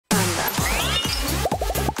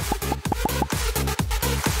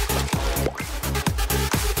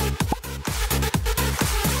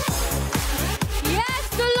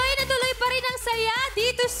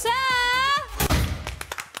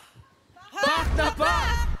na pa!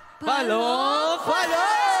 Palong!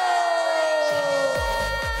 Palong!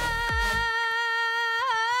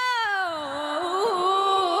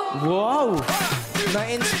 Wow!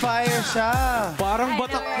 Na-inspire siya. Parang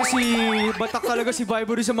batak talaga si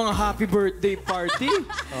Vibory sa mga happy birthday party.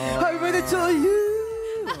 Happy birthday to you!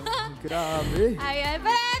 Grabe. Ayan,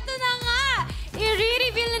 pero eto na nga.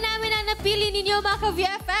 I-reveal na namin ang napili ninyo mga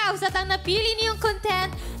ka-VFFs at ang napili niyong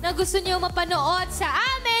content na gusto niyo mapanood sa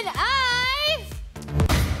amin ay...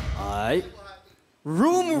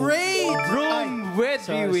 Room raid! Room raid with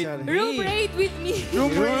me. Room raid with me.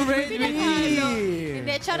 Room raid with me.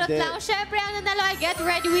 Hindi, charot lang. Siyempre, ang nanalo ay Get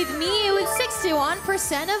Ready With Me with 61%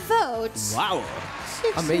 of votes. Wow!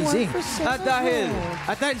 Amazing. At dahil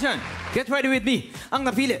dyan, Get Ready With Me, ang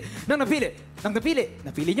napili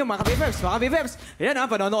nyo mga ka-BFFs. Ayan ha,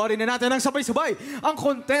 panonoorin na natin ng sabay-sabay ang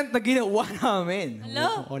content na ginawa namin.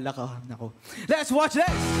 Hello? Hola ka, nako. Let's watch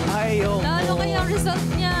this! Ayaw. Lalo kaya ang result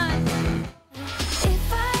niyan.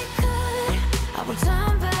 I would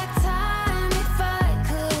turn back time if I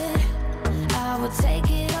could. I would take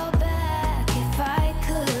it all back if I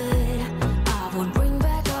could. I would bring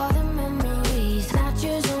back all the memories, not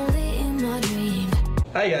yours, only in my dreams.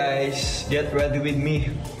 Hi guys! Get ready with me.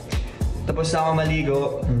 Tapos na ako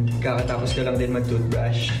maligo. Kakatapos ko lang din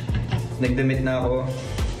mag-toothbrush. Nagdamit na ako.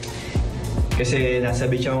 Kasi nasa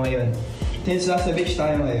beach ako ngayon. Since nasa beach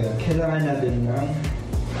tayo ngayon, kailangan natin ng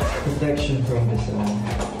protection from the sun.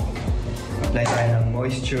 Apply tayo ng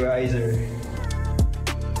moisturizer.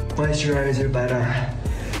 Moisturizer para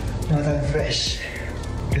matang fresh.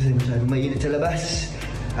 Kasi masyadong mainit sa labas.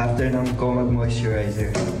 After nang ko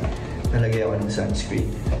mag-moisturizer, nalagay ako ng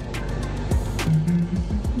sunscreen.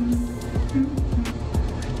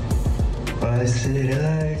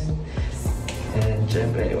 Relax. And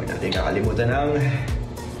syempre, huwag natin kakalimutan ng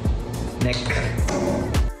neck.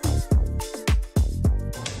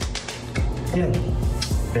 Yan.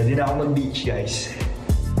 Ready na ako mag-beach, guys.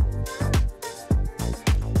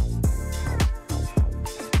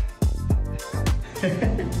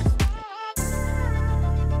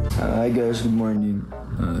 Hi guys, good morning.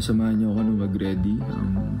 Samahan niyo ako na mag-ready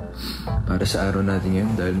para sa araw natin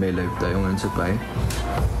ngayon dahil may live tayo ngayon sa PIE.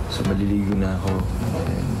 So maliligo na ako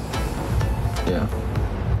and yeah,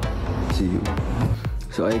 see you.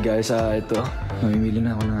 So ay guys, ito, mamimili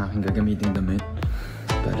na ako ng aking gagamiting damit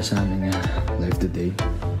para sa aming live today.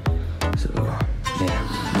 So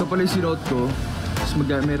yeah. Ito pala yung sinuot ko. Tapos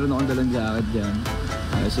meron akong dalang jacket dyan.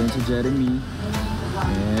 So si Jeremy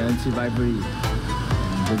and si Vibory.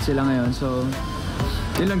 Good sila ngayon. So,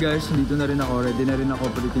 yun lang guys. Dito na rin ako. Ready na rin ako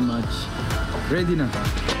pretty much. Ready na.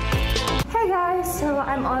 Hey guys! So,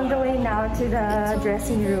 I'm on the way now to the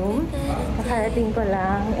dressing room. Nakarating ko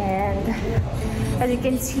lang. And as you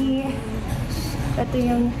can see, ito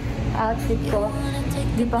yung outfit ko.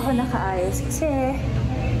 Di pa ako nakaayos kasi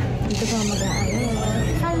dito pa mag-aayos.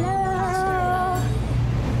 Hello!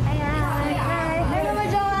 Hi! Hi naman,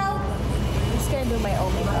 Joel! I'm just gonna do my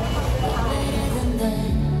own makeup.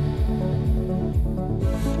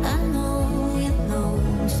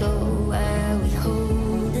 So are we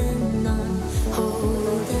holding on,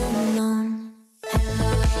 holding on?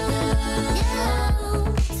 Hello,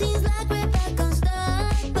 seems like we're back on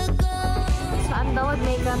start, but go. So I'm done with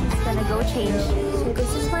makeup, just gonna go change. So this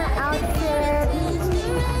is my outfit.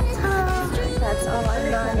 That's all I'm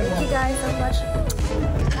done. Thank you guys so much.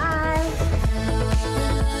 Bye!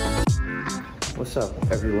 What's up,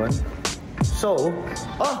 everyone? So,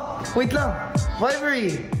 wait lang!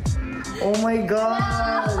 Vibory! Oh my god!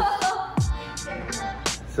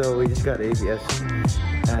 So we just got ABS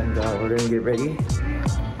and we're gonna get ready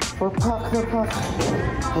for PAK.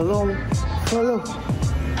 Hello.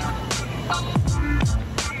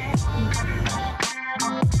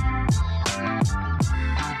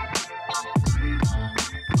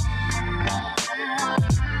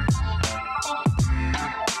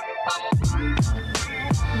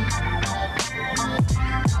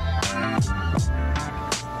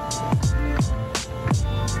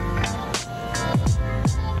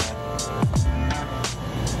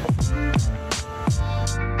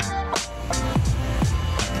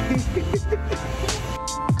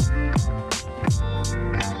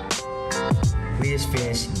 We just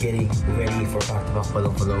finished getting ready for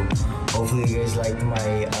PALONG. Hopefully you guys liked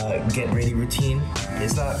my get ready routine.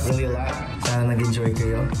 It's not really a lot. Sana nag-enjoy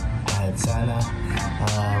kayo. At sana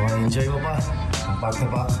ma-enjoy mo pa ang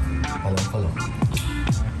PALONG.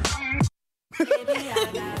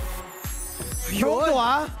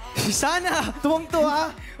 Tuwang-tuwa? Sana! Tuwang-tuwa?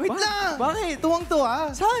 Wait lang! Bakit? Tuwang-tuwa?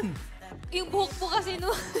 Saan? Yung buhok po kasi no.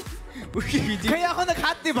 Kaya ako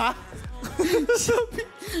nag-hot, di ba?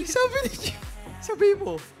 sabi ni Jim. Sabi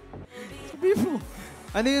mo.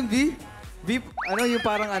 Ano yun, V? V, ano yung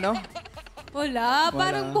parang ano? Wala,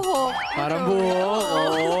 parang buhok. Parang buhok.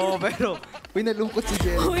 Oo, pero... Uy, nalungkot si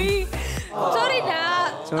Jello. Uy, sorry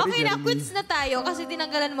na. Sorry, Okay na, Jeremy. quits na tayo kasi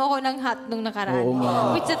tinanggalan mo ako ng hat nung nakaraan. Oo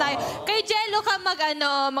nga. Quits na tayo. Kay Jello ka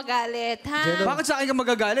magalit, ha? Bakit sa akin ka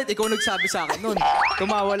magagalit? Ikaw nagsabi sa akin nun.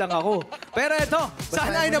 Tumawa lang ako. Pero ito,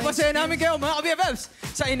 sana ay napasaya namin kayo, mga ka-BFFs.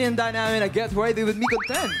 Sa inihanda namin na Get Ready With Me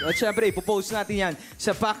content. At syempre, ipopost natin yan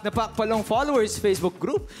sa PAK na PAK Palong Followers Facebook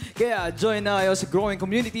group. Kaya join na kayo sa growing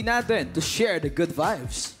community natin to share the good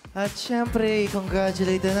vibes. At syempre,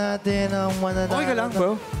 congratulate natin ang mananalo. Okay ka lang,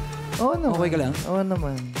 bro? Oo naman. Okay ka lang? Oo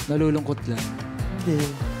naman. Nalulungkot lang.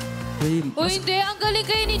 Hindi. O hindi, ang galing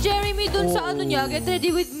kayo ni Jeremy dun sa ano niya, Get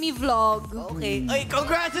Ready With Me vlog. Okay. Ay,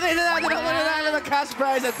 congratulate natin ang mananalo ng cash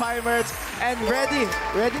prize at PIE merch. And ready.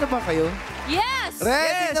 Ready na ba kayo? Yes!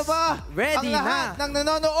 Ready na ba? Ready ang lahat ng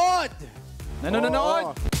nanonood.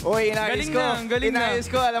 Nanonood? Uy, inayos Galing ko. na, galing na. Inayos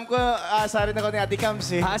ko. Alam ko, asarin ako ni Ate Cams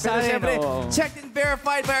eh. Aasarin, Pero syempre, oo. checked and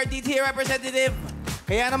verified by our DTA representative.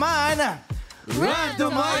 Kaya naman,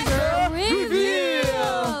 Randomizer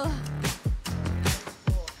Reveal!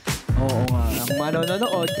 Oo nga, ang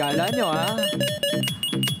manonood, kala nyo ha?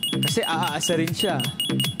 Kasi aasa rin siya.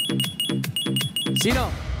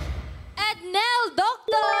 Sino? Ednel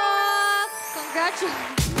Dokdok!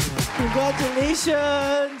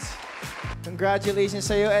 congratulations! Congratulations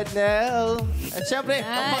sa'yo, Ednel. At syempre,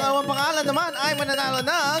 ang pangalawang pangalan naman ay mananalo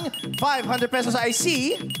ng 500 pesos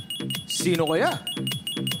IC. Sino kaya?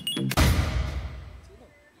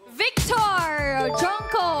 Victor!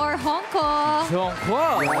 Jonko or Hongko. Jonko!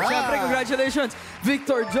 Yeah. Siyempre, congratulations,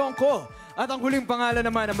 Victor Jonko. At ang huling pangalan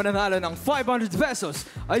naman na mananalo ng 500 pesos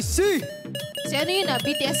ay si... Si ano yun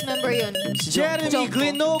BTS member yun. Jeremy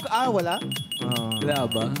Glinog. Wala. Wala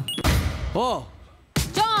ba? Oh!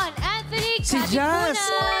 John Anthony Si Jazz!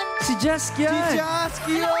 Katipunan. Si Jazz yan! Si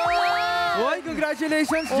Jaskio! Hoy,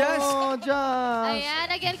 congratulations, Jazz! Oh, Jazz! Ayan,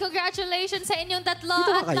 again, congratulations sa inyong tatlo.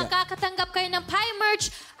 Dito ba At kaya? nakakatanggap kayo ng PIE merch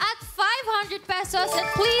at 500 pesos. And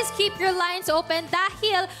please keep your lines open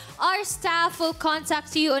dahil our staff will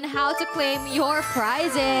contact you on how to claim your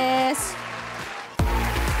prizes.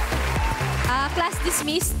 Class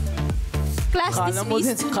dismissed. Class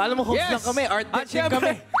dismissed. Kala mo host Yes! lang kami, art At team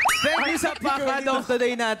kami. thank you sa Pakad of the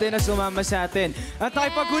Day natin na sumama sa atin. At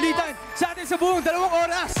tayo pagkulitan sa atin sa buong 2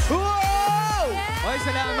 oras. Wow! Oy,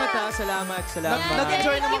 salamat ha. Salamat.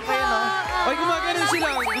 Nag-enjoy naman kayo, no? Oy, gumagano'n sila.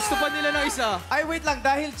 Gusto pa nila ng isa. Ay, wait lang.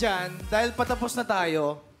 Dahil dyan, dahil patapos na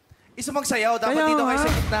tayo, isa magsayaw. Dapat Kaya dito kayo nga.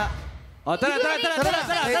 sa gitna. Oh, tara.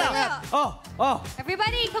 Oh.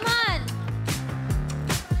 Everybody, come on.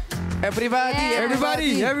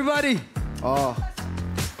 Everybody. Oh.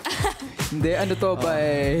 Hindi, ano to ba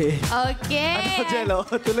eh? Okay. Jello,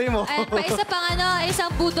 tuloy mo. At pa isa pang isang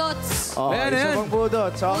budots. Oh, Ayan, isa ayan. pang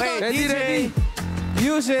budot. So, okay, Ready, DJ, ready.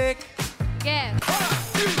 music, Okay.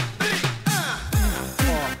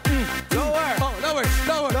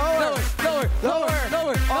 lower.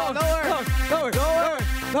 Oh,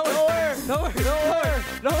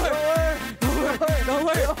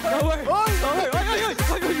 lower.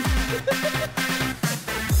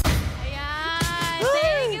 Ayan.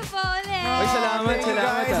 Thank you po ulit. Ay, salamat.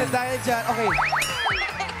 Guys, and dahil dyan, okay.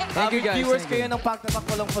 Thank you, guys. Viewers Thank you. kayo ng PAK na PAK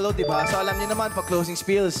walang follow, di ba? So alam niyo naman, pag closing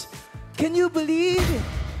spills, can you believe it?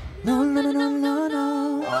 No. Okay,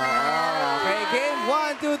 game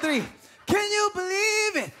 1, 2, 3. Can you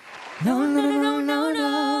believe it? No.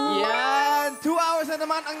 Yan! 2 hours na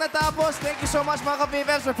naman ang natapos. Thank you so much, mga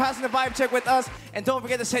ka-BFFs, for passing the vibe check with us. And don't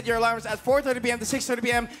forget to set your alarms at 4:30 p.m. to 6:30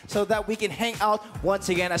 p.m. so that we can hang out once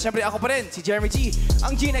again. At syempre, ako pa rin, si Jeremy G,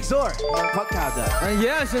 ang G next door ng Pagkada.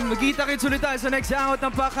 Yes, and magkita-kits ulit tayo sa next hangout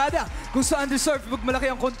ng Pakada kung saan deserve malaki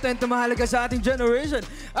ang content na mahalaga sa ating generation.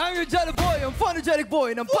 I'm your jelly boy, ang phonogenic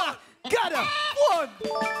boy ng Pakada!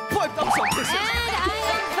 5,000 pesos! And I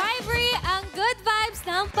am Vibery, ang good vibes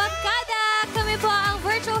ng Pagkada. Kami po ang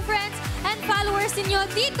virtual friends and followers ninyo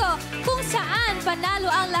dito kung saan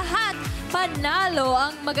panalo ang lahat. Panalo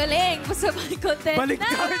ang magaling. Basta may content Balik na.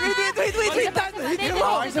 tayo.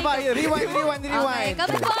 Okay, sabay. Rewind. Okay,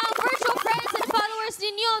 kami po ang virtual friends and followers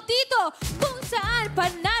ninyo dito kung saan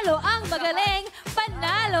panalo ang magaling.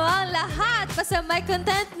 Panalo ang lahat. Basta may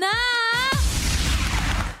content na.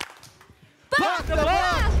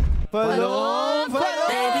 Palong